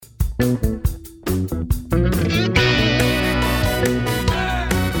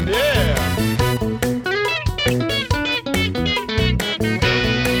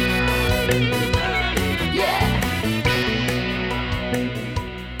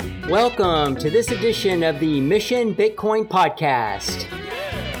Welcome to this edition of the Mission Bitcoin Podcast.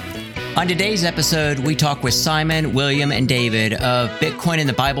 On today's episode, we talk with Simon, William, and David of Bitcoin in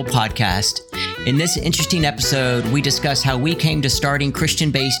the Bible podcast. In this interesting episode, we discuss how we came to starting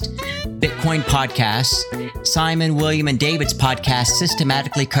Christian-based Bitcoin podcasts. Simon, William, and David's podcast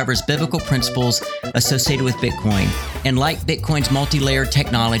systematically covers biblical principles associated with Bitcoin. And like Bitcoin's multi-layered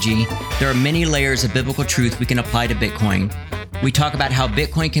technology, there are many layers of biblical truth we can apply to Bitcoin. We talk about how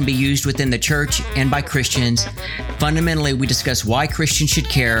Bitcoin can be used within the church and by Christians. Fundamentally, we discuss why Christians should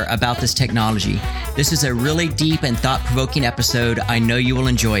care about this technology. This is a really deep and thought-provoking episode. I know you will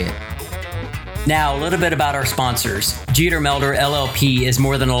enjoy it. Now, a little bit about our sponsors. Jeter Melder LLP is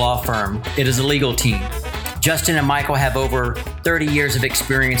more than a law firm. It is a legal team. Justin and Michael have over 30 years of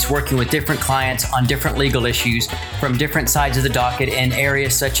experience working with different clients on different legal issues from different sides of the docket in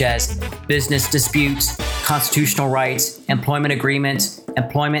areas such as business disputes, constitutional rights, employment agreements,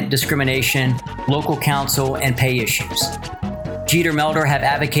 employment discrimination, local counsel, and pay issues. Jeter Melder have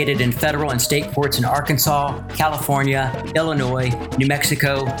advocated in federal and state courts in Arkansas, California, Illinois, New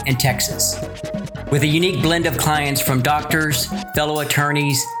Mexico, and Texas. With a unique blend of clients from doctors, fellow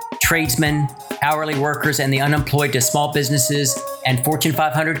attorneys, tradesmen, hourly workers, and the unemployed to small businesses and Fortune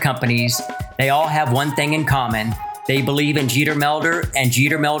 500 companies, they all have one thing in common. They believe in Jeter Melder, and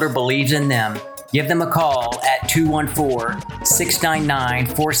Jeter Melder believes in them. Give them a call at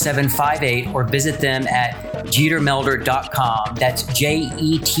 214-699-4758 or visit them at jetermelder.com. That's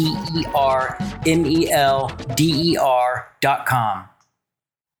JETERMELDER.com.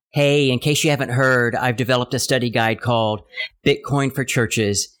 Hey, in case you haven't heard, I've developed a study guide called Bitcoin for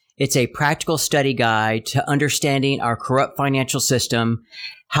Churches. It's a practical study guide to understanding our corrupt financial system,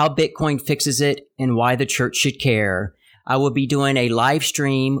 how Bitcoin fixes it, and why the church should care. I will be doing a live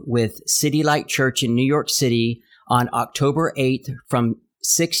stream with City Light Church in New York City on October 8th from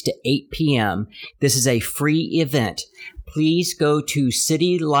 6 to 8 p.m. This is a free event. Please go to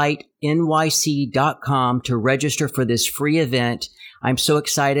citylightnyc.com to register for this free event. I'm so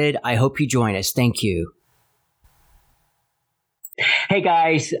excited. I hope you join us. Thank you. Hey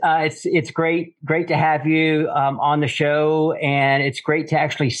guys, it's great to have you on the show, and it's great to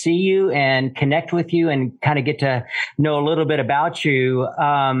actually see you and connect with you and kind of get to know a little bit about you.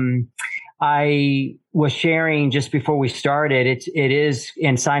 I was sharing just before we started. It is,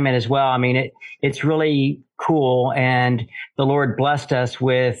 and Simon as well. I mean, it's really cool, and the Lord blessed us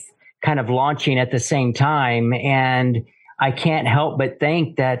with kind of launching at the same time, and I can't help but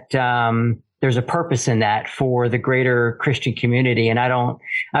think that there's a purpose in that for the greater Christian community. And I don't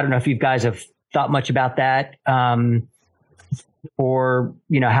know if you guys have thought much about that, or,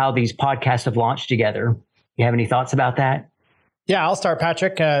 how these podcasts have launched together. You have any thoughts about that? Yeah, I'll start,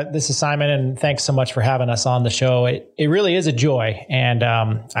 Patrick. This is Simon, and thanks so much for having us on the show. It really is a joy, and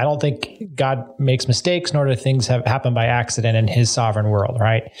I don't think God makes mistakes, nor do things happen by accident in his sovereign world,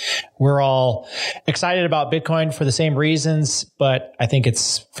 right? We're all excited about Bitcoin for the same reasons, but I think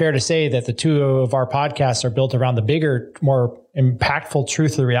it's fair to say that the two of our podcasts are built around the bigger, more impactful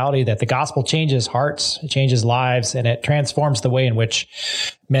truth of the reality that the gospel changes hearts, it changes lives, and it transforms the way in which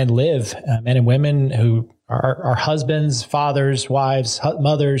men live, men and women who are husbands, fathers, wives,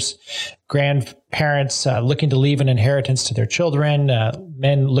 mothers, grandparents looking to leave an inheritance to their children,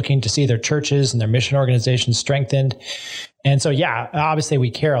 men looking to see their churches and their mission organizations strengthened. And so, yeah, obviously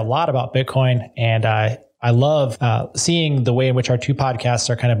we care a lot about Bitcoin, and I love seeing the way in which our two podcasts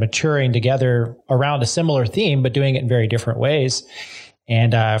are kind of maturing together around a similar theme, but doing it in very different ways.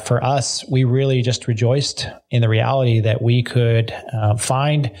 And for us, we really just rejoiced in the reality that we could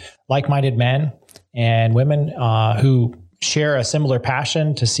find like-minded men and women who share a similar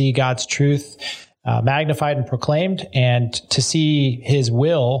passion to see God's truth magnified and proclaimed, and to see his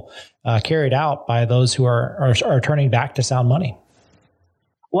will carried out by those who are turning back to sound money.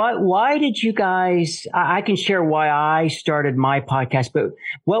 Why did you guys, I can share why I started my podcast, but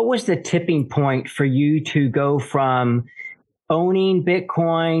what was the tipping point for you to go from owning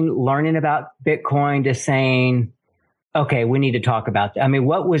Bitcoin, learning about Bitcoin, to saying, okay, we need to talk about that? I mean,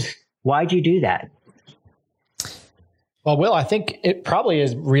 why'd you do that? Well, Will, I think it probably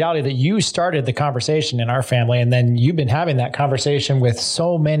is reality that you started the conversation in our family, and then you've been having that conversation with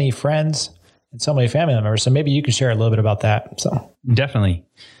so many friends and so many family members. So maybe you could share a little bit about that. So definitely.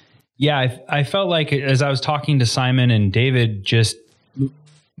 Yeah, I felt like as I was talking to Simon and David, just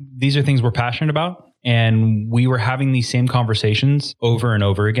these are things we're passionate about. And we were having these same conversations over and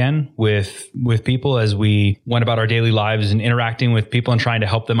over again with people as we went about our daily lives and interacting with people and trying to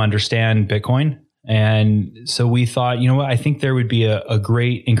help them understand Bitcoin. And so we thought, you know what, I think there would be a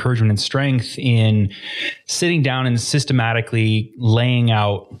great encouragement and strength in sitting down and systematically laying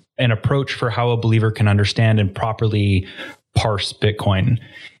out an approach for how a believer can understand and properly parse Bitcoin.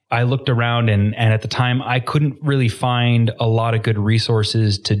 I looked around and at the time I couldn't really find a lot of good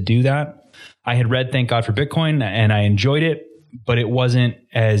resources to do that. I had read Thank God for Bitcoin and I enjoyed it, but it wasn't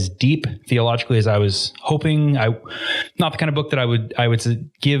as deep theologically as I was hoping. Not the kind of book that I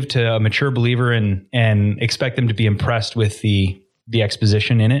would give to a mature believer and expect them to be impressed with the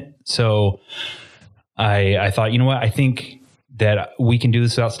exposition in it. So I thought, you know what, I think that we can do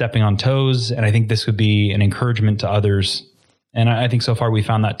this without stepping on toes. And I think this would be an encouragement to others. And I think so far we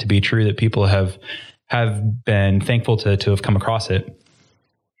found that to be true, that people have been thankful to have come across it.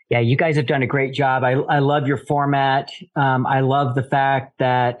 Yeah, you guys have done a great job. I love your format. I love the fact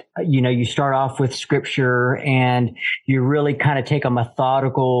that, you start off with scripture and you really kind of take a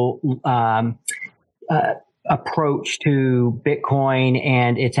methodical approach to Bitcoin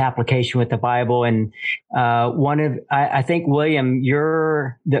and its application with the Bible. And I think, William,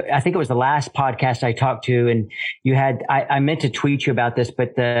 I think it was the last podcast I talked to, and you had, I meant to tweet you about this,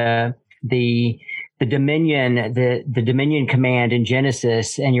 but the Dominion command in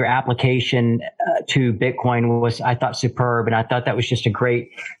Genesis and your application to Bitcoin was, I thought, superb. And I thought that was just a great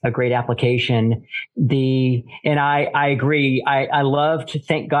application. And I agree. I loved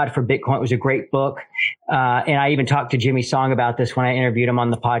Thank God for Bitcoin. It was a great book. And I even talked to Jimmy Song about this when I interviewed him on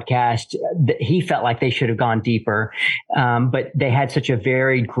the podcast. He felt like they should have gone deeper. But they had such a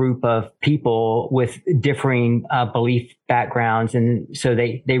varied group of people with differing belief backgrounds. And so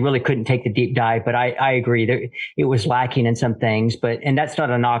they really couldn't take the deep dive. But I agree. It was lacking in some things. And that's not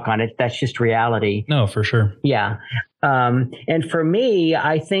a knock on it. That's just reality. No, for sure. Yeah. And for me,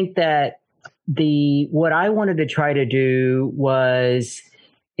 I think that what I wanted to try to do was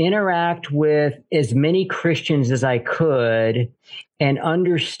interact with as many Christians as I could and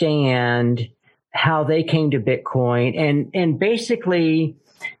understand how they came to Bitcoin and basically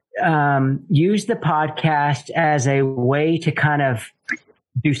use the podcast as a way to kind of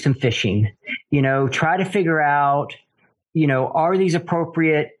do some fishing, try to figure out, are these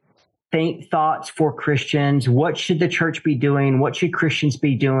appropriate thoughts for Christians? What should the church be doing? What should Christians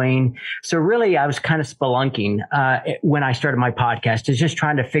be doing? So really, I was kind of spelunking when I started my podcast, is just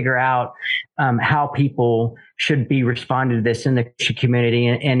trying to figure out how people should be responding to this in the Christian community.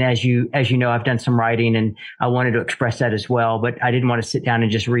 And as you know, I've done some writing, and I wanted to express that as well. But I didn't want to sit down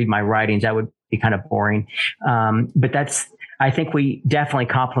and just read my writings; that would be kind of boring. But I think we definitely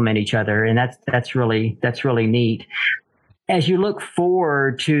complement each other, and that's really neat. As you look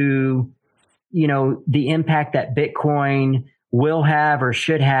forward to, the impact that Bitcoin will have or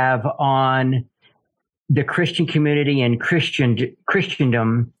should have on the Christian community and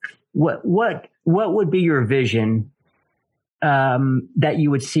Christendom, what would be your vision that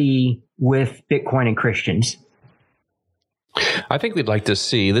you would see with Bitcoin and Christians? I think we'd like to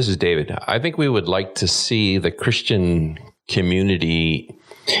see, this is David, I think we would like to see the Christian community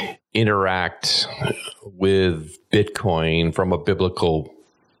interact with Bitcoin from a biblical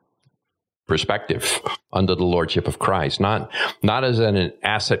perspective under the lordship of Christ, not as an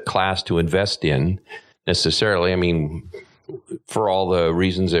asset class to invest in necessarily. I mean, for all the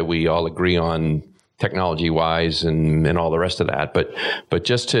reasons that we all agree on technology wise and all the rest of that, but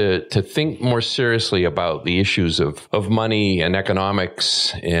just to think more seriously about the issues of money and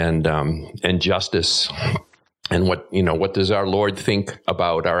economics and justice. And what does our Lord think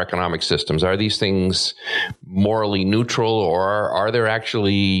about our economic systems? Are these things morally neutral, or are there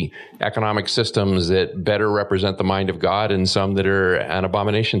actually economic systems that better represent the mind of God and some that are an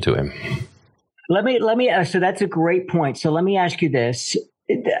abomination to him? Let me. So that's a great point. So let me ask you this.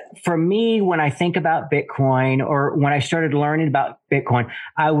 For me, when I think about Bitcoin, or when I started learning about Bitcoin,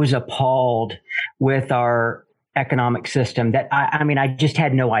 I was appalled with our economic system that I just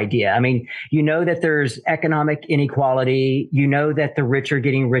had no idea. I mean, that there's economic inequality, that the rich are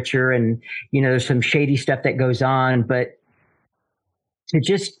getting richer, and, there's some shady stuff that goes on, but to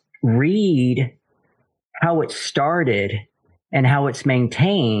just read how it started and how it's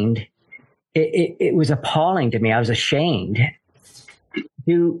maintained, it was appalling to me. I was ashamed.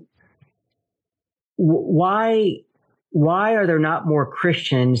 Why are there not more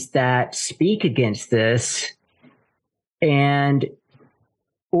Christians that speak against this?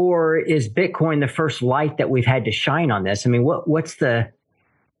 Or is Bitcoin the first light that we've had to shine on this? I mean,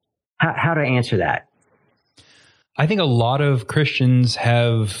 how to answer that? I think a lot of Christians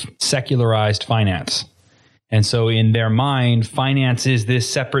have secularized finance. And so in their mind, finance is this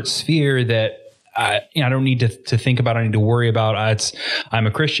separate sphere that I don't need to think about, I need to worry about. I'm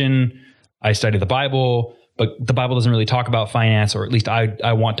a Christian, I study the Bible, but the Bible doesn't really talk about finance, or at least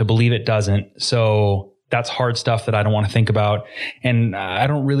I want to believe it doesn't. So that's hard stuff that I don't want to think about. And I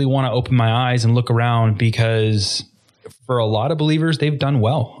don't really want to open my eyes and look around, because for a lot of believers, they've done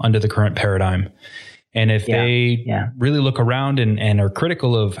well under the current paradigm. And if they really look around and are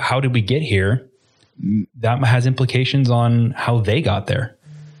critical of how did we get here, that has implications on how they got there.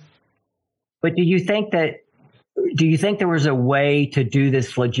 But do you think there was a way to do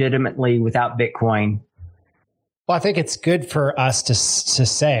this legitimately without Bitcoin? Well, I think it's good for us to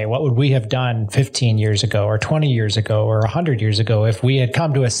say, what would we have done 15 years ago or 20 years ago or 100 years ago if we had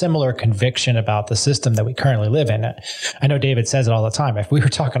come to a similar conviction about the system that we currently live in? I know David says it all the time. If we were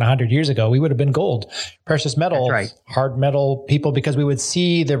talking 100 years ago, we would have been gold, precious metals, right, hard metal people, because we would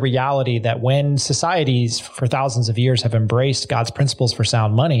see the reality that when societies for thousands of years have embraced God's principles for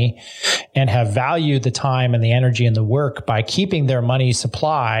sound money and have valued the time and the energy and the work by keeping their money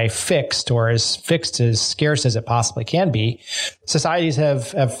supply fixed, or as fixed as scarce as it possibly can be, societies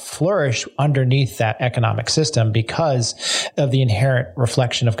have flourished underneath that economic system because of the inherent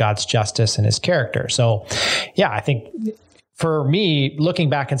reflection of God's justice and his character. So, I think for me, looking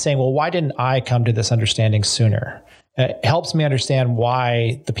back and saying, well, why didn't I come to this understanding sooner? It helps me understand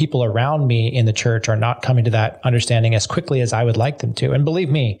why the people around me in the church are not coming to that understanding as quickly as I would like them to. And believe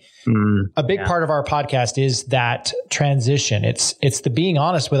me, a big part of our podcast is that transition. It's the being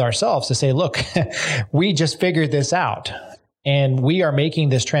honest with ourselves to say, look, we just figured this out and we are making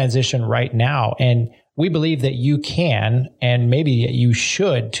this transition right now. And we believe that you can, and maybe you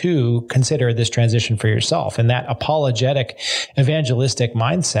should too, consider this transition for yourself, and that apologetic, evangelistic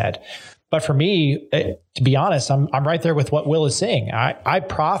mindset. But for me, to be honest, I'm right there with what Will is saying. I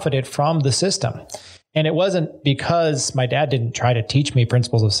profited from the system. And it wasn't because my dad didn't try to teach me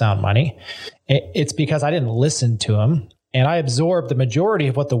principles of sound money. It's because I didn't listen to him. And I absorbed the majority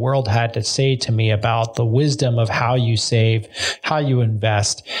of what the world had to say to me about the wisdom of how you save, how you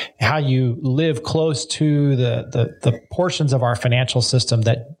invest, how you live close to the portions of our financial system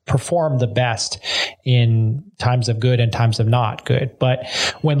that perform the best in times of good and times of not good. But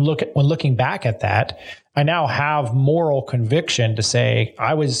when looking back at that, I now have moral conviction to say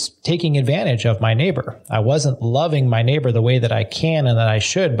I was taking advantage of my neighbor. I wasn't loving my neighbor the way that I can and that I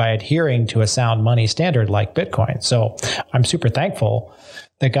should by adhering to a sound money standard like Bitcoin. So I'm super thankful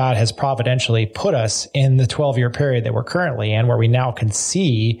that God has providentially put us in the 12-year period that we're currently in, where we now can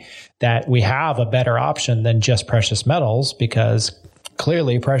see that we have a better option than just precious metals, because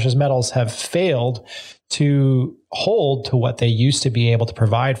clearly precious metals have failed to hold to what they used to be able to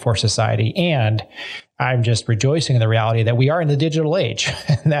provide for society. And I'm just rejoicing in the reality that we are in the digital age,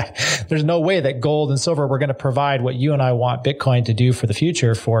 and that there's no way that gold and silver were going to provide what you and I want Bitcoin to do for the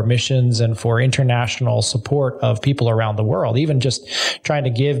future, for missions and for international support of people around the world. Even just trying to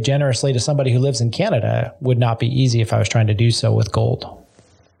give generously to somebody who lives in Canada would not be easy if I was trying to do so with gold.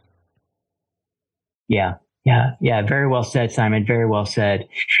 Yeah. Very well said, Simon. Very well said.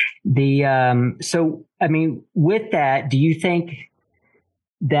 So, I mean, with that, do you think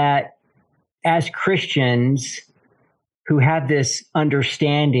that as Christians who have this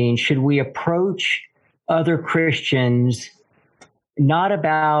understanding, should we approach other Christians not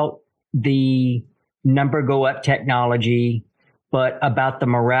about the number go up technology, but about the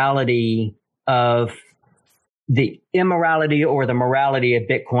morality of the immorality or the morality of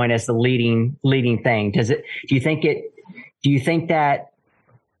Bitcoin as the leading thing? Do you think that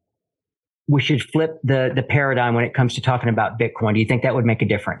we should flip the paradigm when it comes to talking about Bitcoin? Do you think that would make a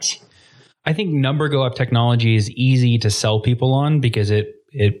difference? I think number go up technology is easy to sell people on because it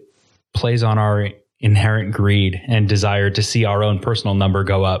plays on our inherent greed and desire to see our own personal number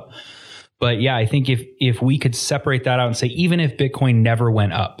go up. But yeah, I think if we could separate that out and say, even if Bitcoin never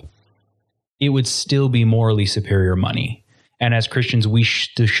went up, it would still be morally superior money. And as Christians, we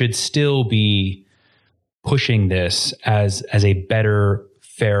should still be pushing this as a better,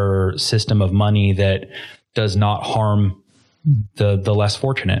 fairer system of money that does not harm the less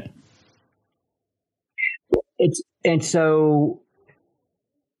fortunate.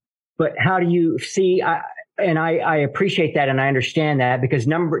 But how do you see? I appreciate that and I understand that, because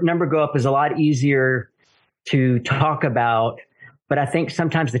number go up is a lot easier to talk about. But I think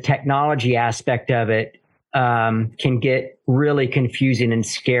sometimes the technology aspect of it can get really confusing and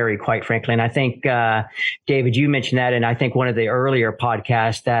scary, quite frankly. And I think, David, you mentioned that, and I think one of the earlier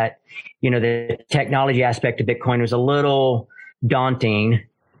podcasts that, the technology aspect of Bitcoin was a little daunting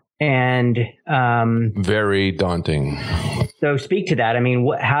and very daunting. So speak to that. I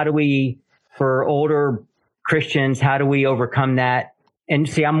mean, how do we, for older Christians, how do we overcome that? And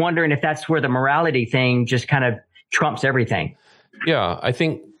see, I'm wondering if that's where the morality thing just kind of trumps everything. Yeah, I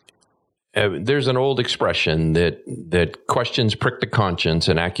think there's an old expression that questions prick the conscience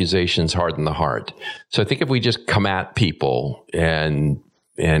and accusations harden the heart. So I think if we just come at people and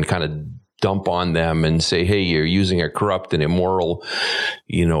kind of dump on them and say, hey, you're using a corrupt and immoral,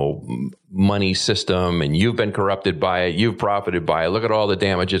 money system, and you've been corrupted by it, you've profited by it. Look at all the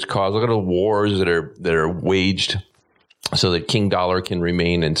damage it's caused. Look at the wars that are waged so that King Dollar can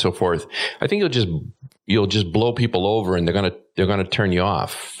remain and so forth. I think you'll just blow people over, and they're gonna turn you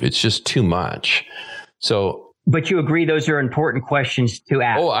off. It's just too much. So. But you agree those are important questions to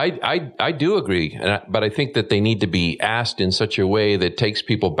ask? Oh, I do agree. But I think that they need to be asked in such a way that takes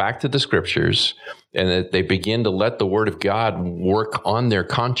people back to the scriptures and that they begin to let the word of God work on their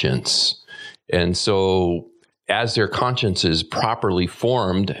conscience. And so as their conscience is properly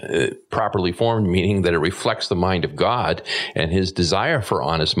formed meaning that it reflects the mind of God and his desire for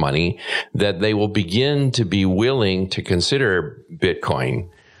honest money, that they will begin to be willing to consider Bitcoin.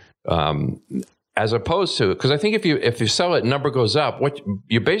 As opposed to, because I think if you sell it, number goes up, what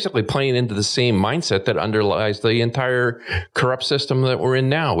you're basically playing into the same mindset that underlies the entire corrupt system that we're in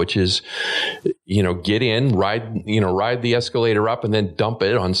now, which is, get in, ride the escalator up, and then dump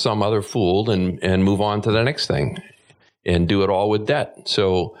it on some other fool and move on to the next thing, and do it all with debt.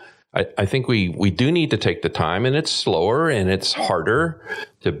 So I think we do need to take the time, and it's slower and it's harder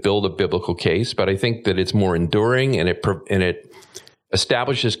to build a biblical case, but I think that it's more enduring and it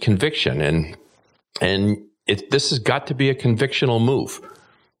establishes conviction. And this has got to be a convictional move.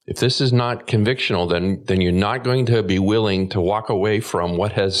 If this is not convictional, then you're not going to be willing to walk away from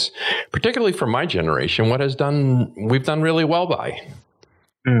what has, particularly for my generation, we've done really well by.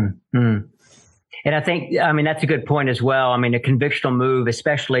 Mm-hmm. And I think, that's a good point as well. A convictional move,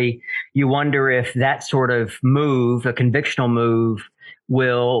 especially, you wonder if that sort of move, a convictional move,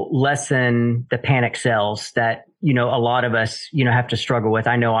 will lessen the panic sells that, a lot of us, have to struggle with.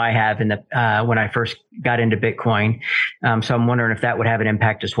 I know I have when I first got into Bitcoin. So I'm wondering if that would have an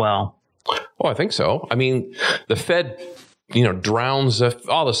impact as well. Oh, I think so. The Fed, drowns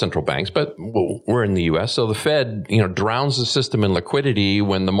all the central banks, but we're in the U.S. So the Fed, drowns the system in liquidity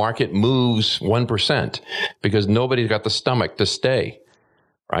when the market moves 1% because nobody's got the stomach to stay,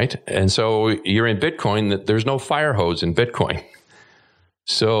 right? And so you're in Bitcoin, there's no fire hose in Bitcoin.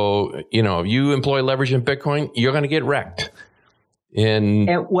 So, you employ leverage in Bitcoin, you're going to get wrecked.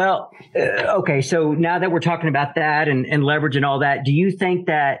 Okay. So now that we're talking about that and leverage and all that, do you think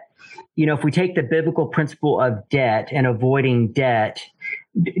that, if we take the biblical principle of debt and avoiding debt,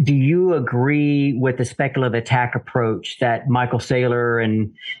 do you agree with the speculative attack approach that Michael Saylor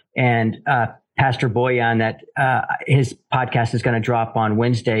and Pastor Boyan, that his podcast is going to drop on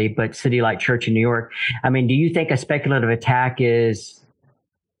Wednesday, but City Light Church in New York? Do you think a speculative attack is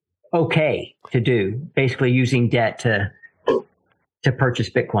okay to do, basically using debt to purchase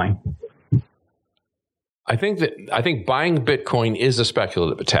Bitcoin? I think buying Bitcoin is a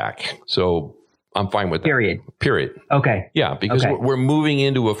speculative attack. So I'm fine with that. Period. Okay. Yeah, because we're moving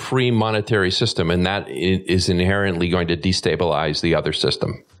into a free monetary system, and that is inherently going to destabilize the other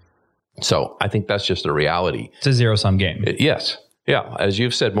system. So I think that's just a reality. It's a zero-sum game. Yes. Yeah. As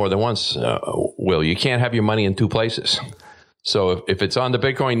you've said more than once, Will, you can't have your money in two places. So if it's on the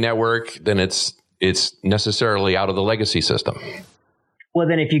Bitcoin network, then it's necessarily out of the legacy system. Well,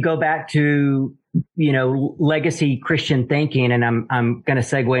 then if you go back to, legacy Christian thinking, and I'm going to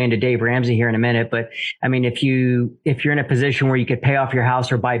segue into Dave Ramsey here in a minute, but if you're in a position where you could pay off your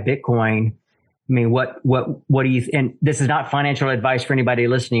house or buy Bitcoin, what do you, and this is not financial advice for anybody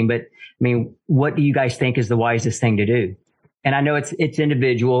listening, but what do you guys think is the wisest thing to do? And I know it's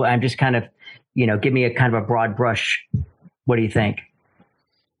individual. I'm just kind of, give me a kind of a broad brush. What do you think?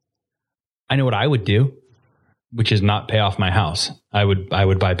 I know what I would do, which is not pay off my house. I would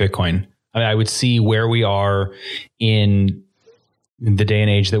buy Bitcoin. I would see where we are in the day and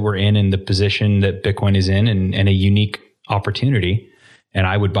age that we're in and the position that Bitcoin is in, and a unique opportunity. And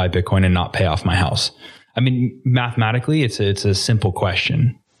I would buy Bitcoin and not pay off my house. Mathematically, it's a simple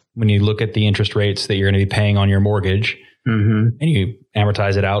question. When you look at the interest rates that you're going to be paying on your mortgage, and you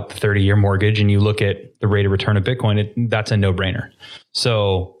amortize it out, the 30-year mortgage, and you look at the rate of return of Bitcoin, that's a no-brainer.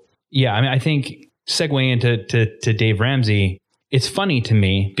 So, yeah, I think segueing into Dave Ramsey, it's funny to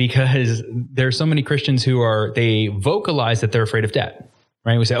me because there's so many Christians who they vocalize that they're afraid of debt,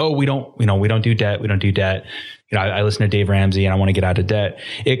 right? We say, oh, we don't do debt. We don't do debt. I listen to Dave Ramsey and I want to get out of debt,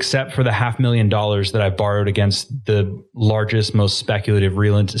 except for the $500,000 that I borrowed against the largest, most speculative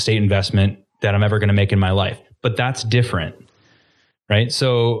real estate investment that I'm ever going to make in my life. But that's different, right?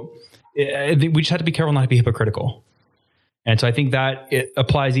 So we just have to be careful not to be hypocritical. And so I think that it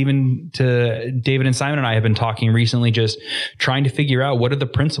applies even to David and Simon and I have been talking recently, just trying to figure out what are the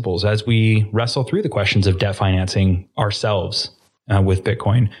principles as we wrestle through the questions of debt financing ourselves with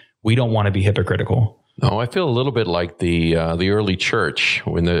Bitcoin. We don't want to be hypocritical. No, I feel a little bit like the early church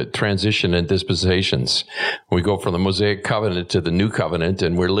when the transition and dispensations. We go from the Mosaic covenant to the new covenant,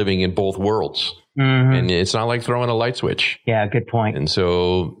 and we're living in both worlds. Mm-hmm. And it's not like throwing a light switch. Yeah, good point. And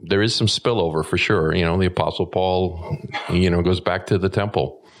so there is some spillover for sure. The Apostle Paul, goes back to the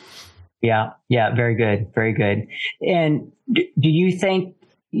temple. Yeah, very good, very good. And do you think,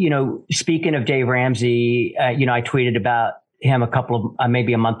 speaking of Dave Ramsey, I tweeted about him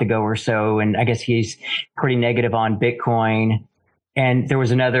maybe a month ago or so, and I guess he's pretty negative on Bitcoin. And there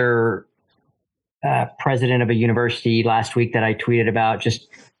was another president of a university last week that I tweeted about, just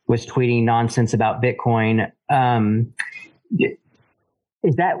was tweeting nonsense about Bitcoin.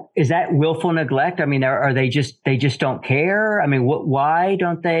 Is that willful neglect? I mean, are they just don't care? I mean, why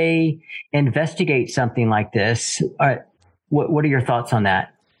don't they investigate something like this? What are your thoughts on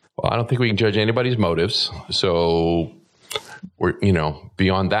that? Well, I don't think we can judge anybody's motives. So we're,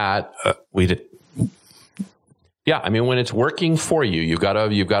 beyond that, yeah, I mean, when it's working for you, you've got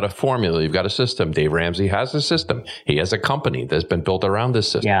a formula, you've got a system. Dave Ramsey has a system. He has a company that's been built around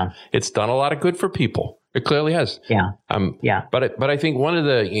this system. Yeah. It's done a lot of good for people. It clearly has. Yeah. But I think one of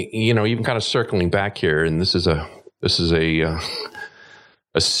the, even kind of circling back here, and this is a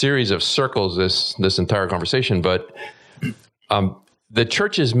series of circles, this entire conversation, but the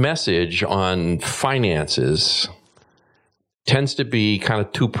church's message on finances tends to be kind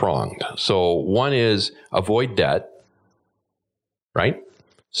of two-pronged. So one is avoid debt, right?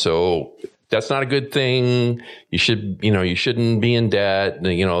 So that's not a good thing. You shouldn't be in debt.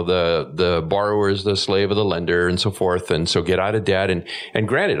 The borrower is the slave of the lender and so forth. And so get out of debt. And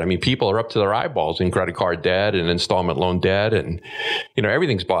granted, I mean, people are up to their eyeballs in credit card debt and installment loan debt, and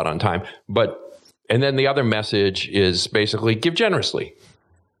everything's bought on time. And then the other message is basically give generously.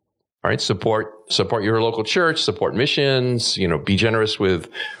 All right, support your local church, support missions. Be generous with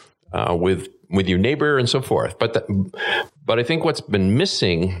your neighbor and so forth. But I think what's been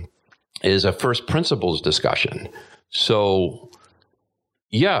missing is a first principles discussion. So,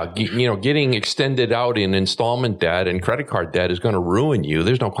 yeah, getting extended out in installment debt and credit card debt is going to ruin you.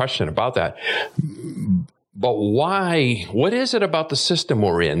 There's no question about that. But why? What is it about the system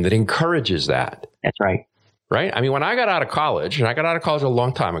we're in that encourages that? That's right. Right? I mean, when I got out of college, and I got out of college a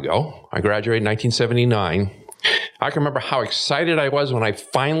long time ago, I graduated in 1979. I can remember how excited I was when I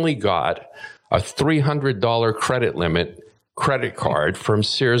finally got a $300 credit limit credit card from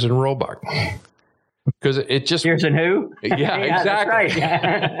Sears and Roebuck. Because it just... Sears and who? Yeah, exactly. That's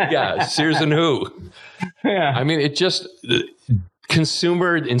right. Yeah, Sears and who? Yeah. I mean, it just...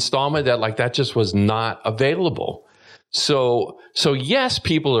 Consumer installment debt like that just was not available. So yes,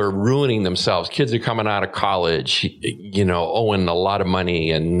 people are ruining themselves. Kids are coming out of college, owing a lot of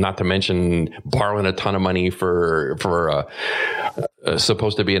money, and not to mention borrowing a ton of money for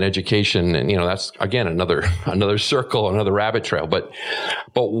supposed to be an education. And, that's again, another circle, another rabbit trail. But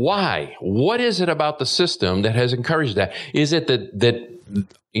why? What is it about the system that has encouraged that? Is it that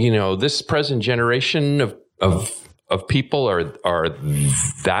this present generation of people are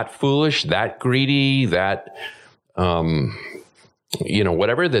that foolish, that greedy, that,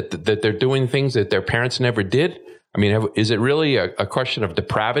 whatever, that they're doing things that their parents never did? I mean, is it really a question of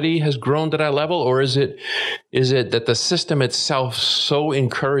depravity has grown to that level, or is it that the system itself so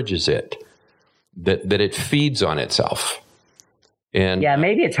encourages it that it feeds on itself? And yeah,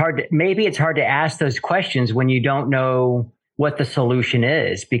 maybe it's hard to ask those questions when you don't know what the solution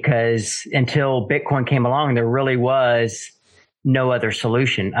is, because until Bitcoin came along, there really was no other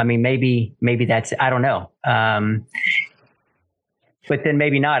solution. I mean, maybe that's, I don't know. But then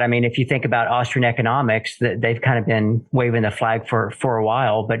maybe not. I mean, if you think about Austrian economics, they've kind of been waving the flag for a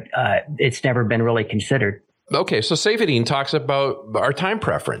while, but it's never been really considered. Okay, so Saifedean talks about our time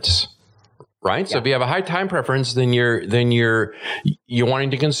preference, right? Yeah. So if you have a high time preference, then you're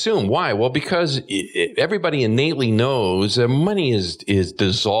wanting to consume. Why? Well, because everybody innately knows that money is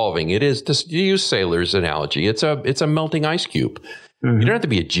dissolving. It is, to use Sailor's analogy, it's a melting ice cube. Mm-hmm. You don't have to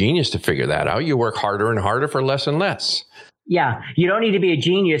be a genius to figure that out. You work harder and harder for less and less. Yeah, you don't need to be a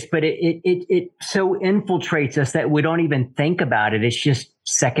genius, but it so infiltrates us that we don't even think about it. It's just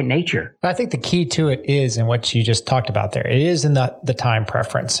second nature. I think the key to it is in what you just talked about there. It is in the time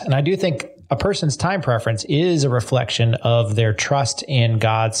preference. And I do think a person's time preference is a reflection of their trust in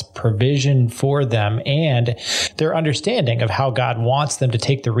God's provision for them and their understanding of how God wants them to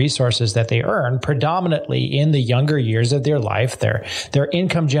take the resources that they earn, predominantly in the younger years of their life, their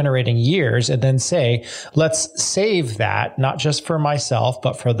income generating years, and then say, let's save that, not just for myself,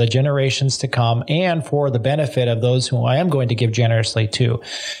 but for the generations to come and for the benefit of those who I am going to give generously to.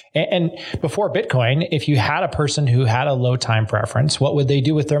 And before Bitcoin, if you had a person who had a low time preference, what would they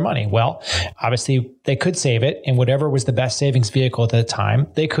do with their money? Well, obviously they could save it in whatever was the best savings vehicle at the time.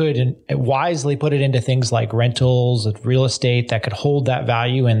 They could wisely put it into things like rentals, real estate that could hold that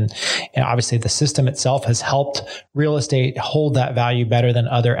value. And obviously the system itself has helped real estate hold that value better than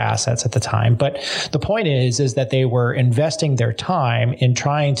other assets at the time. But the point is that they were investing their time in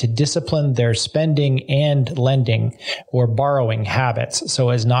trying to discipline their spending and lending or borrowing habits so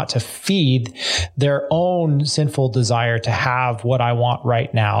as not to feed their own sinful desire to have what I want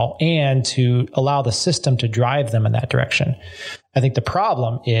right now and to allow the system to drive them in that direction. I think the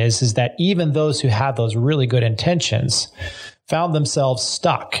problem is that even those who had those really good intentions found themselves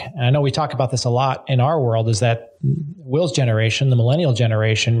stuck. And I know we talk about this a lot in our world, is that Will's generation, the millennial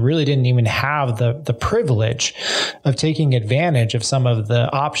generation, really didn't even have the privilege of taking advantage of some of the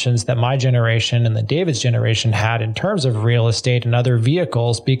options that my generation and the David's generation had in terms of real estate and other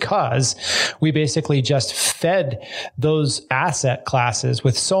vehicles, because we basically just fed those asset classes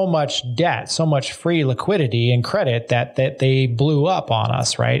with so much debt, so much free liquidity and credit that they blew up on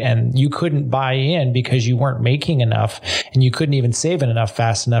us, right? And you couldn't buy in because you weren't making enough, and you couldn't even save enough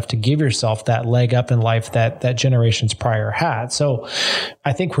fast enough to give yourself that leg up in life that generations prior had. So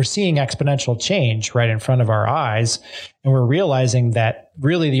I think we're seeing exponential change right in front of our eyes, and we're realizing that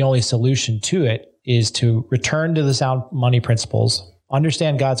really the only solution to it is to return to the sound money principles,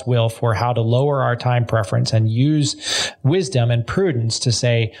 understand God's will for how to lower our time preference, and use wisdom and prudence to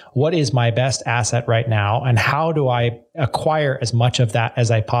say, what is my best asset right now? And how do I acquire as much of that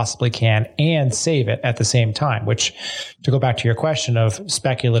as I possibly can and save it at the same time? Which, to go back to your question of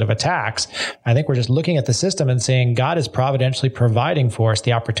speculative attacks, I think we're just looking at the system and saying God is providentially providing for us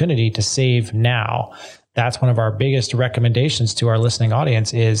the opportunity to save now. That's one of our biggest recommendations to our listening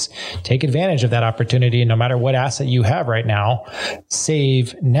audience is take advantage of that opportunity. No matter what asset you have right now,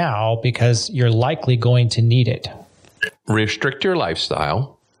 save now because you're likely going to need it. Restrict your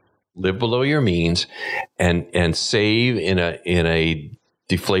lifestyle, live below your means, and save in a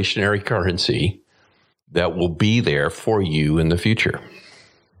deflationary currency that will be there for you in the future.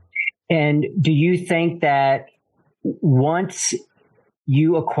 And do you think that once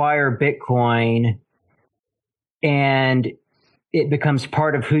you acquire Bitcoin and it becomes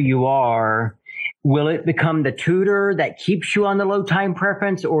part of who you are, will it become the tutor that keeps you on the low time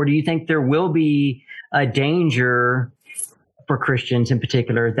preference? Or do you think there will be a danger for Christians in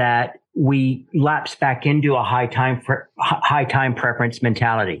particular that we lapse back into a high time preference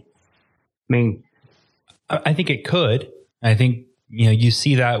mentality? I mean, I think it could. I think, you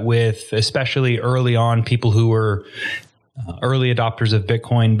see that with, especially early on, people who were early adopters of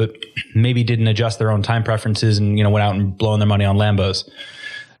Bitcoin, but maybe didn't adjust their own time preferences and, went out and blowing their money on Lambos.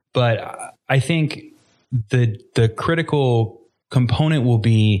 But I think the critical component will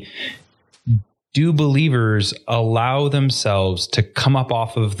be, do believers allow themselves to come up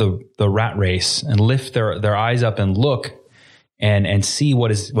off of the rat race and lift their eyes up and look and see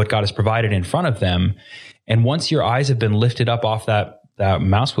what God has provided in front of them? And once your eyes have been lifted up off that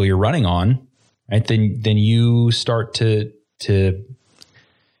mouse wheel you're running on, right, then you start to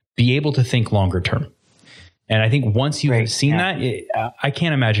be able to think longer term. And I think once you have seen that, I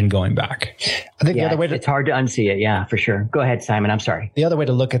can't imagine going back. I think the other way it's hard to unsee it. Yeah, for sure. Go ahead, Simon. I'm sorry. The other way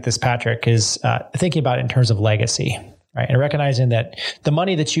to look at this, Patrick, is thinking about it in terms of legacy, right? And recognizing that the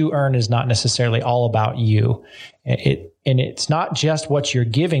money that you earn is not necessarily all about you. And it's not just what you're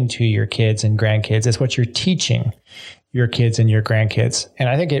giving to your kids and grandkids. It's what you're teaching your kids and your grandkids. And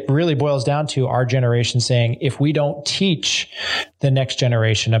I think it really boils down to our generation saying, if we don't teach the next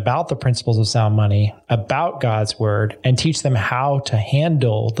generation about the principles of sound money, about God's word, and teach them how to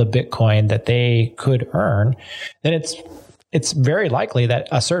handle the Bitcoin that they could earn, then it's very likely that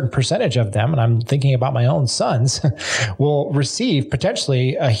a certain percentage of them, and I'm thinking about my own sons, will receive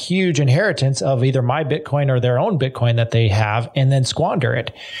potentially a huge inheritance of either my Bitcoin or their own Bitcoin that they have, and then squander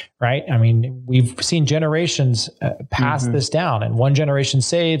it, right? I mean, we've seen generations pass this down, and one generation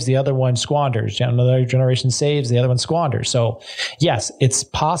saves, the other one squanders. Another generation saves, the other one squanders. So yes, it's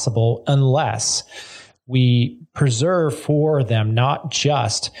possible unless we preserve for them not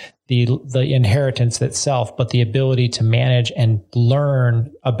just the inheritance itself, but the ability to manage and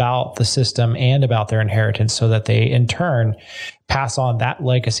learn about the system and about their inheritance so that they in turn pass on that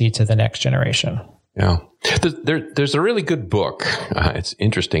legacy to the next generation. Yeah. There's a really good book. It's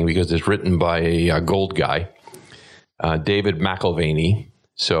interesting because it's written by a gold guy, David McAlvany.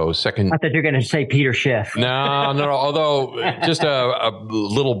 So second. I thought you were going to say Peter Schiff. No. Although just a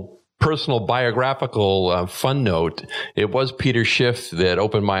little personal biographical fun note, it was Peter Schiff that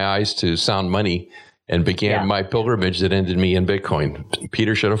opened my eyes to sound money and began my pilgrimage that ended me in Bitcoin.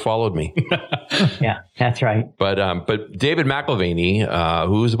 Peter should have followed me. Yeah, that's right. But David McAlvany,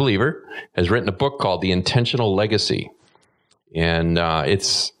 who is a believer, has written a book called The Intentional Legacy. And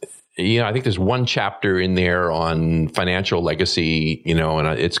it's, I think there's one chapter in there on financial legacy,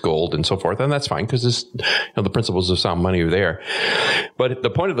 and it's gold and so forth. And that's fine because the principles of sound money are there. But the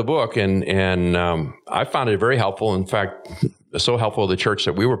point of the book, and I found it very helpful. In fact, so helpful the church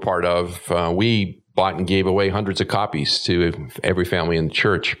that we were part of, we bought and gave away hundreds of copies to every family in the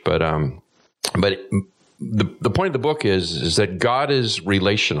church. But the point of the book is that God is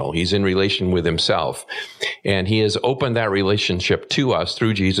relational. He's in relation with himself, and he has opened that relationship to us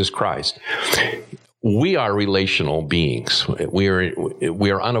through Jesus Christ. We are relational beings. We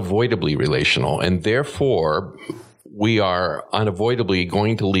are unavoidably relational, and therefore we are unavoidably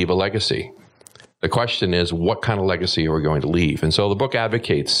going to leave a legacy. The question is, what kind of legacy are we going to leave? And so the book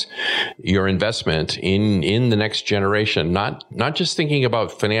advocates your investment in the next generation, not just thinking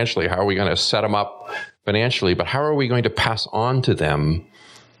about financially, how are we going to set them up financially, but how are we going to pass on to them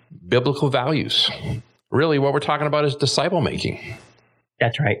biblical values? Really, what we're talking about is disciple making.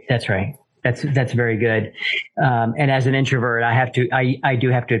 That's right. That's very good. And as an introvert, I do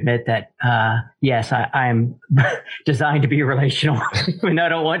have to admit that, yes, I'm designed to be relational when I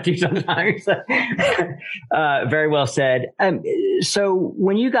don't want to sometimes. Very well said. So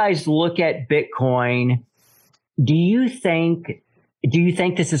when you guys look at Bitcoin, do you think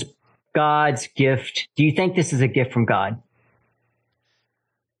this is God's gift? Do you think this is a gift from God?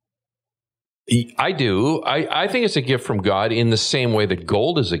 I do. I think it's a gift from God in the same way that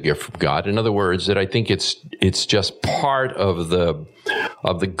gold is a gift from God. In other words, that I think it's just part of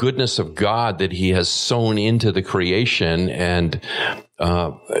the goodness of God that he has sown into the creation, and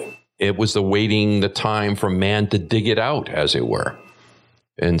it was the time for man to dig it out, as it were.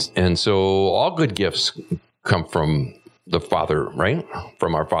 And so all good gifts come from the Father, right?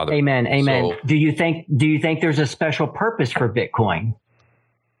 From our Father. Amen. So, do you think there's a special purpose for Bitcoin?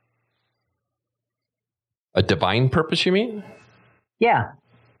 A divine purpose, you mean? Yeah.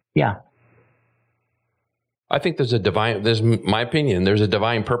 I think there's my opinion, there's a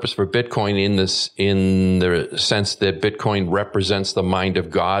divine purpose for Bitcoin in the sense that Bitcoin represents the mind of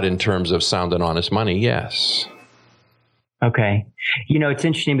God in terms of sound and honest money. Yes. Okay. It's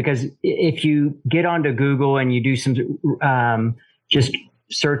interesting because if you get onto Google and you do some just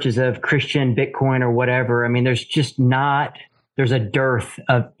searches of Christian Bitcoin or whatever, I mean, there's a dearth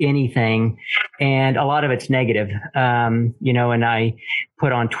of anything, and a lot of it's negative. And I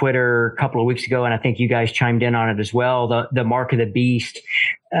put on Twitter a couple of weeks ago, and I think you guys chimed in on it as well, the mark of the beast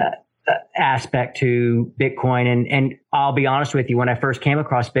aspect to Bitcoin. And I'll be honest with you, when I first came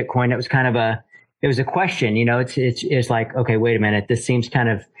across Bitcoin, it was kind of a question. It's like, okay, wait a minute, this seems kind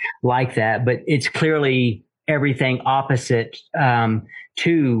of like that, but it's clearly everything opposite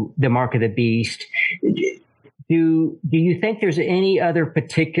to the mark of the beast. Do you think there's any other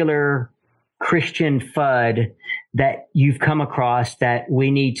particular Christian FUD that you've come across that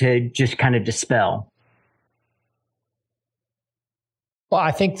we need to just kind of dispel? Well,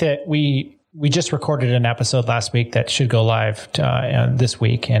 I think that we just recorded an episode last week that should go live this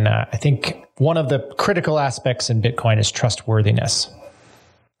week. And I think one of the critical aspects in Bitcoin is trustworthiness,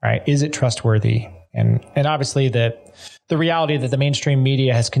 right? Is it trustworthy? And obviously the reality that the mainstream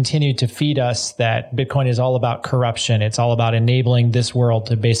media has continued to feed us that Bitcoin is all about corruption. It's all about enabling this world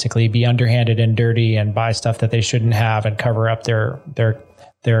to basically be underhanded and dirty and buy stuff that they shouldn't have and cover up their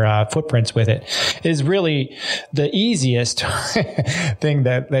footprints with it, is really the easiest thing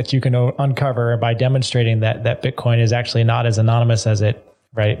that you can uncover by demonstrating that Bitcoin is actually not as anonymous as it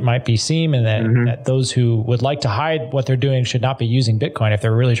might be seem, and that those who would like to hide what they're doing should not be using Bitcoin if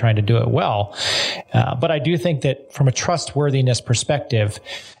they're really trying to do it well. But I do think that from a trustworthiness perspective,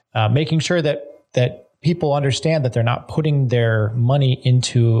 making sure that people understand that they're not putting their money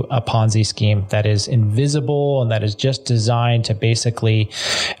into a Ponzi scheme that is invisible and that is just designed to basically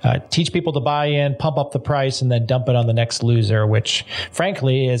teach people to buy in, pump up the price, and then dump it on the next loser, which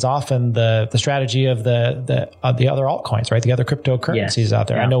frankly is often the strategy of the other altcoins, right? The other cryptocurrencies out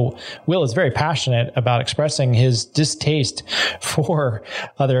there. Yeah. I know Will is very passionate about expressing his distaste for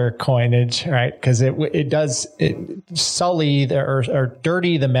other coinage, right? Because it does sully or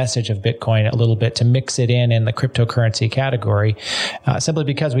dirty the message of Bitcoin a little bit to mix it in the cryptocurrency category, simply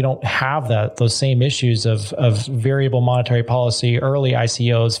because we don't have those same issues of variable monetary policy, early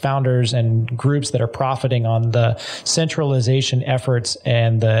ICOs, founders, and groups that are profiting on the centralization efforts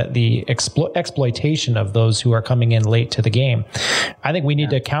and the exploitation of those who are coming in late to the game. I think we need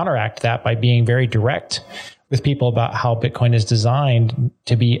to counteract that by being very direct with people about how Bitcoin is designed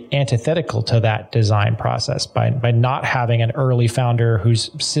to be antithetical to that design process by not having an early founder who's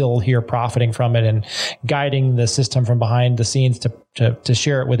still here profiting from it and guiding the system from behind the scenes to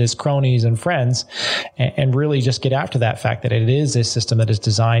share it with his cronies and friends, and really just get after that fact that it is a system that is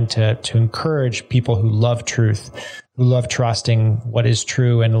designed to encourage people who love truth, who love trusting what is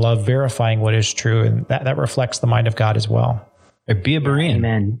true and love verifying what is true. And that reflects the mind of God as well. Be a Berean.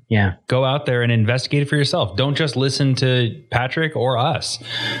 Amen. Yeah. Go out there and investigate it for yourself. Don't just listen to Patrick or us.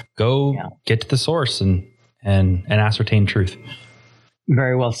 Go get to the source and ascertain truth.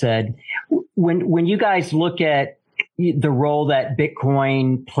 Very well said. When you guys look at the role that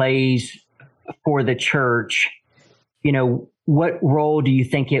Bitcoin plays for the church, what role do you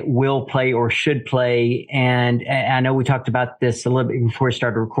think it will play or should play? And I know we talked about this a little bit before we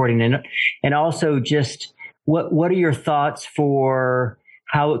started recording, and also just what are your thoughts for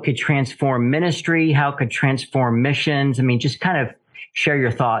how it could transform ministry, how it could transform missions? I mean, just kind of share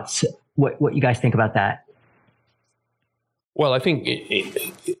your thoughts, what you guys think about that. Well, I think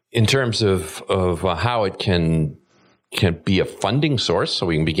in terms of how it can be a funding source, so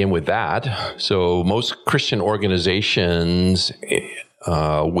we can begin with that. So most Christian organizations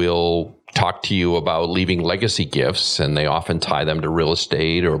will talk to you about leaving legacy gifts, and they often tie them to real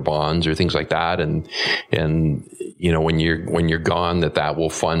estate or bonds or things like that. And when you're gone, that will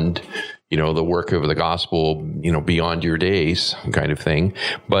fund the work of the gospel beyond your days, kind of thing.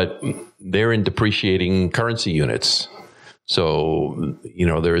 But they're in depreciating currency units, so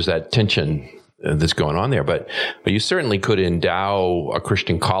there is that tension that's going on there. But you certainly could endow a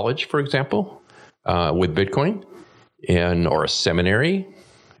Christian college, for example, with Bitcoin, or a seminary.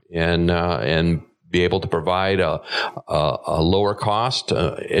 And be able to provide a lower cost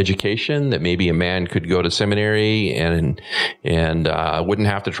education that maybe a man could go to seminary and wouldn't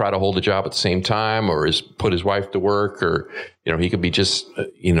have to try to hold a job at the same time, or put his wife to work, or he could be just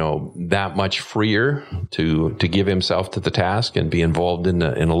that much freer to give himself to the task and be involved in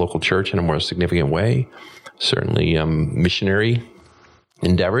a local church in a more significant way. Certainly, missionary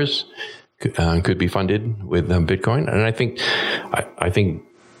endeavors could be funded with Bitcoin, and I think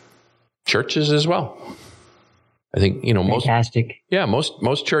churches as well. I think fantastic.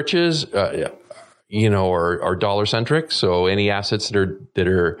 Most churches are dollar centric. So any assets that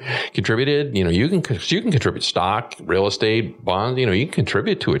are contributed, you can contribute stock, real estate, bonds. You can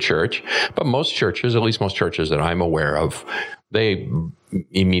contribute to a church. But most churches, at least most churches that I'm aware of, they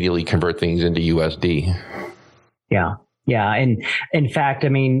immediately convert things into USD. Yeah. Yeah. And in fact, I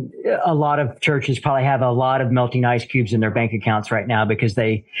mean, a lot of churches probably have a lot of melting ice cubes in their bank accounts right now because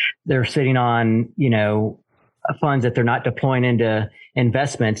they're sitting on, funds that they're not deploying into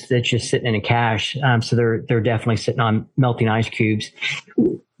investments. That's just sitting in cash. So they're definitely sitting on melting ice cubes.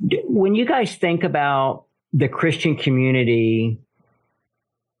 When you guys think about the Christian community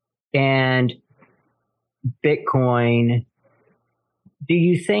and Bitcoin, do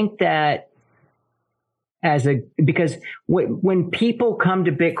you think that because when people come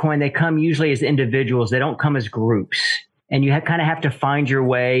to Bitcoin, they come usually as individuals. They don't come as groups, and you kind of have to find your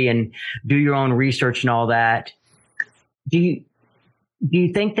way and do your own research and all that. Do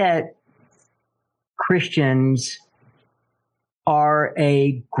you think that Christians are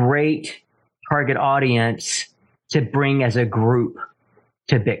a great target audience to bring as a group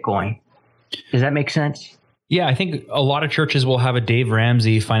to Bitcoin? Does that make sense? Yeah, I think a lot of churches will have a Dave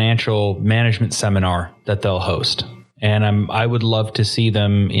Ramsey financial management seminar that they'll host. And I would love to see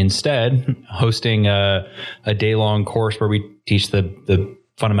them instead hosting a day-long course where we teach the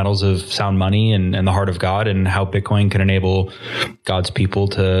fundamentals of sound money and the heart of God, and how Bitcoin can enable God's people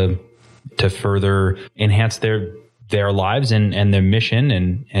to further enhance their lives and their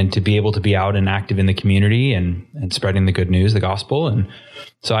mission, and to be able to be out and active in the community and spreading the good news, the gospel. And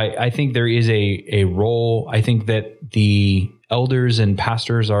so I think there is a role. I think that the elders and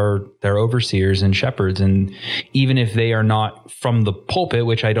pastors are their overseers and shepherds. And even if they are not from the pulpit,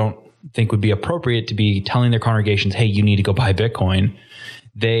 which I don't think would be appropriate to be telling their congregations, hey, you need to go buy Bitcoin,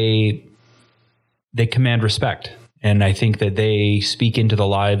 they command respect. And I think that they speak into the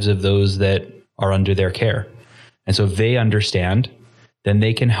lives of those that are under their care. And so if they understand, then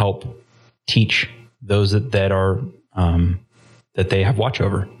they can help teach those that are that they have watch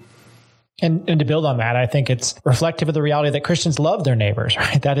over. And to build on that, I think it's reflective of the reality that Christians love their neighbors,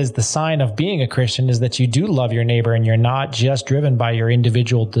 right? That is the sign of being a Christian, is that you do love your neighbor and you're not just driven by your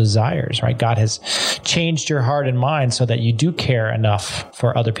individual desires, right? God has changed your heart and mind so that you do care enough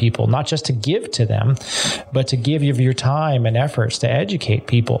for other people, not just to give to them, but to give of your time and efforts to educate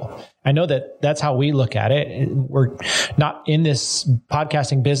people. I know that that's how we look at it. We're not in this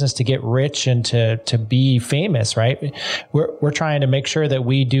podcasting business to get rich and to be famous, right? We're trying to make sure that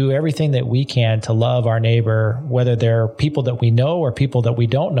we do everything that we can to love our neighbor, whether they're people that we know or people that we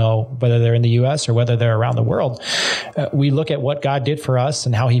don't know, whether they're in the U.S. or whether they're around the world. We look at what God did for us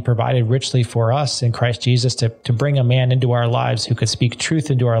and how he provided richly for us in Christ Jesus to bring a man into our lives who could speak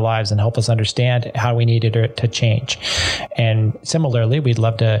truth into our lives and help us understand how we needed it to change. And similarly, we'd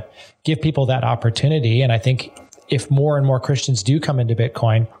love to give people that opportunity. And I think if more and more Christians do come into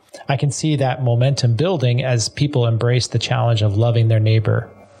Bitcoin, I can see that momentum building as people embrace the challenge of loving their neighbor.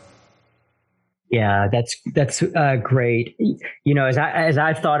 Yeah, that's great. You know, as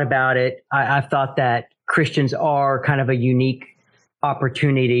I've thought about it, I've thought that Christians are kind of a unique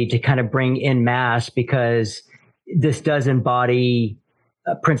opportunity to kind of bring in mass, because this does embody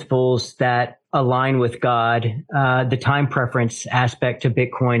principles that align with God. The time preference aspect to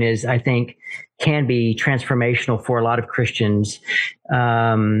Bitcoin is, I think, can be transformational for a lot of Christians,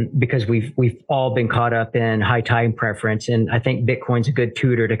 because we've all been caught up in high time preference, and I think Bitcoin's a good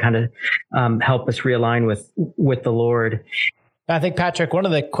tutor to kind of help us realign with the Lord. I think, Patrick, one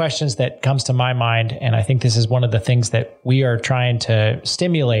of the questions that comes to my mind, and I think this is one of the things that we are trying to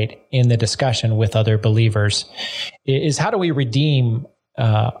stimulate in the discussion with other believers, is how do we redeem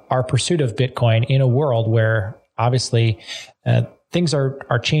our pursuit of Bitcoin in a world where obviously things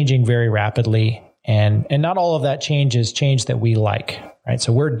are changing very rapidly, and not all of that change is change that we like, right?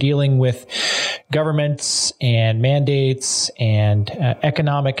 So we're dealing with governments and mandates and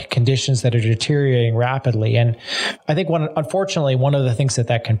economic conditions that are deteriorating rapidly. And I think unfortunately, one of the things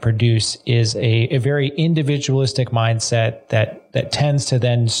that can produce is a very individualistic mindset that tends to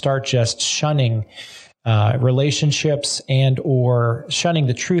then start just shunning relationships and or shunning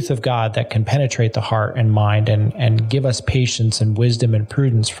the truth of God that can penetrate the heart and mind and give us patience and wisdom and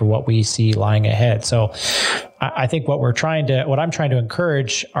prudence for what we see lying ahead. So I think what I'm trying to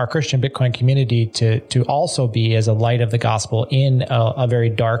encourage our Christian Bitcoin community to also be as a light of the gospel in a very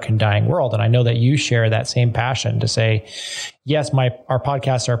dark and dying world. And I know that you share that same passion to say, yes, our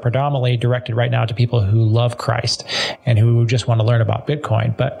podcasts are predominantly directed right now to people who love Christ and who just want to learn about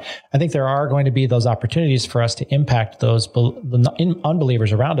Bitcoin. But I think there are going to be those opportunities for us to impact those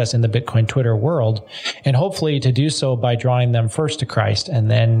unbelievers around us in the Bitcoin Twitter world, and hopefully to do so by drawing them first to Christ and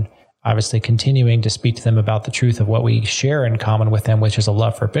then obviously continuing to speak to them about the truth of what we share in common with them, which is a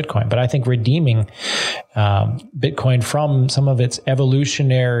love for Bitcoin. But I think redeeming Bitcoin from some of its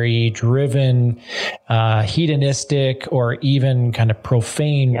evolutionary driven, hedonistic, or even kind of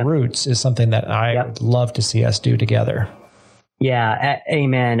profane roots is something that I would love to see us do together. Yeah,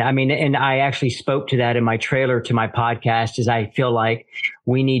 amen. I mean, and I actually spoke to that in my trailer to my podcast, is I feel like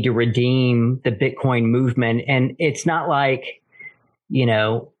we need to redeem the Bitcoin movement. And it's not like, you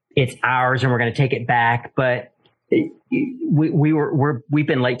know, it's ours and we're going to take it back, but we've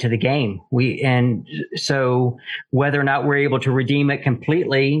been late to the game. And so whether or not we're able to redeem it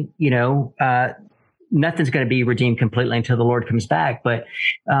completely, you know, nothing's going to be redeemed completely until the Lord comes back. But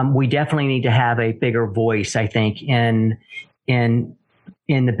we definitely need to have a bigger voice, I think, in the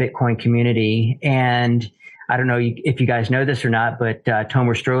Bitcoin community. And I don't know if you guys know this or not, but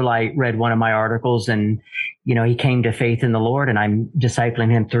Tomer Strolight read one of my articles, and you know, he came to faith in the Lord, and I'm discipling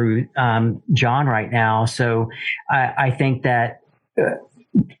him through John right now. So I think that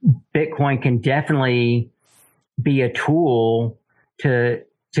Bitcoin can definitely be a tool to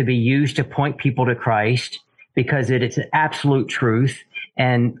be used to point people to Christ, because it's an absolute truth.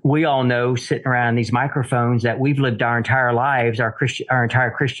 And we all know, sitting around these microphones, that we've lived our entire lives, our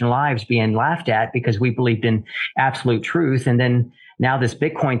entire Christian lives, being laughed at because we believed in absolute truth. And then now this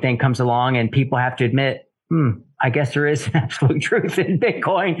Bitcoin thing comes along, and people have to admit, I guess there is absolute truth in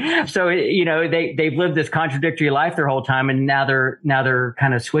Bitcoin. So, you know, they've lived this contradictory life their whole time, and now they're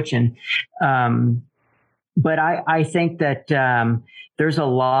kind of switching. But I think that there's a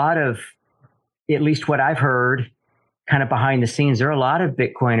lot of, at least what I've heard, kind of behind the scenes, there are a lot of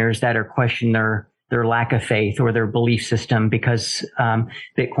Bitcoiners that are questioning their lack of faith or their belief system because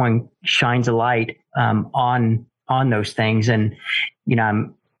Bitcoin shines a light on those things. And,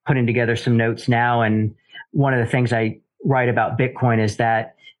 I'm putting together some notes now. And one of the things I write about Bitcoin is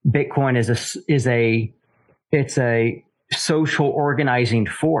that Bitcoin it's a social organizing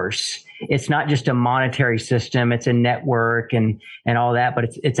force. It's not just a monetary system. It's a network and all that, but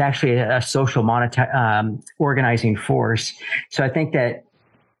it's actually a social organizing force. So I think that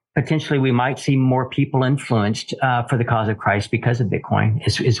potentially we might see more people influenced for the cause of Christ because of Bitcoin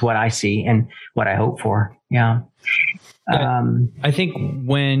is what I see and what I hope for. Yeah. I think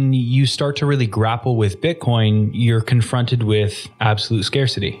when you start to really grapple with Bitcoin, you're confronted with absolute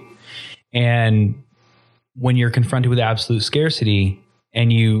scarcity. And when you're confronted with absolute scarcity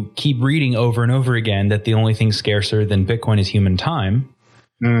and you keep reading over and over again that the only thing scarcer than Bitcoin is human time,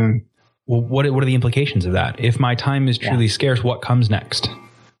 well, what are the implications of that? If my time is truly scarce, what comes next?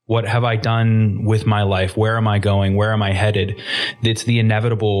 What have I done with my life? Where am I going? Where am I headed? It's the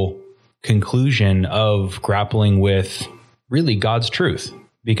inevitable conclusion of grappling with really God's truth,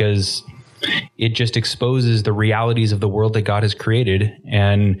 because it just exposes the realities of the world that God has created,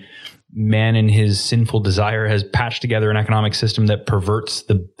 and man in his sinful desire has patched together an economic system that perverts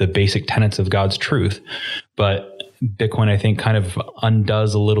the basic tenets of God's truth. But Bitcoin, I think, kind of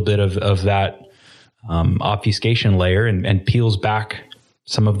undoes a little bit of that obfuscation layer and peels back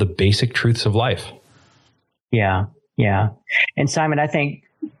some of the basic truths of life. Yeah. And Simon, I think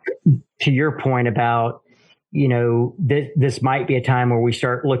to your point about, this might be a time where we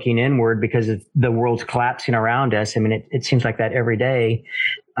start looking inward because the world's collapsing around us. I mean, it seems like that every day.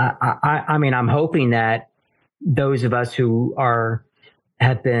 I'm hoping that those of us who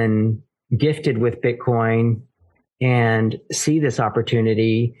have been gifted with Bitcoin and see this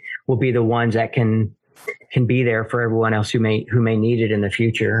opportunity will be the ones that can be there for everyone else who may need it in the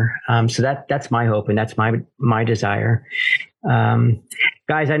future. So that's my hope, and that's my desire.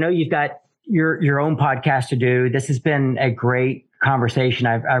 Guys, I know you've got your own podcast to do. This has been a great conversation.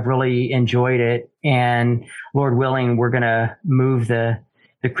 I've really enjoyed it, and Lord willing, we're going to move the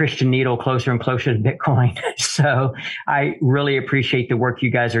Christian needle closer and closer to Bitcoin. So I really appreciate the work you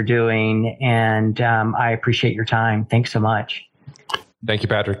guys are doing, and I appreciate your time. Thanks so much. Thank you,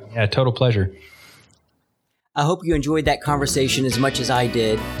 Patrick. Yeah, total pleasure. I hope you enjoyed that conversation as much as I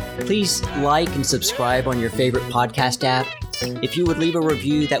did. Please like and subscribe on your favorite podcast app. If you would leave a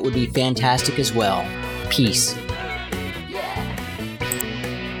review, that would be fantastic as well. Peace.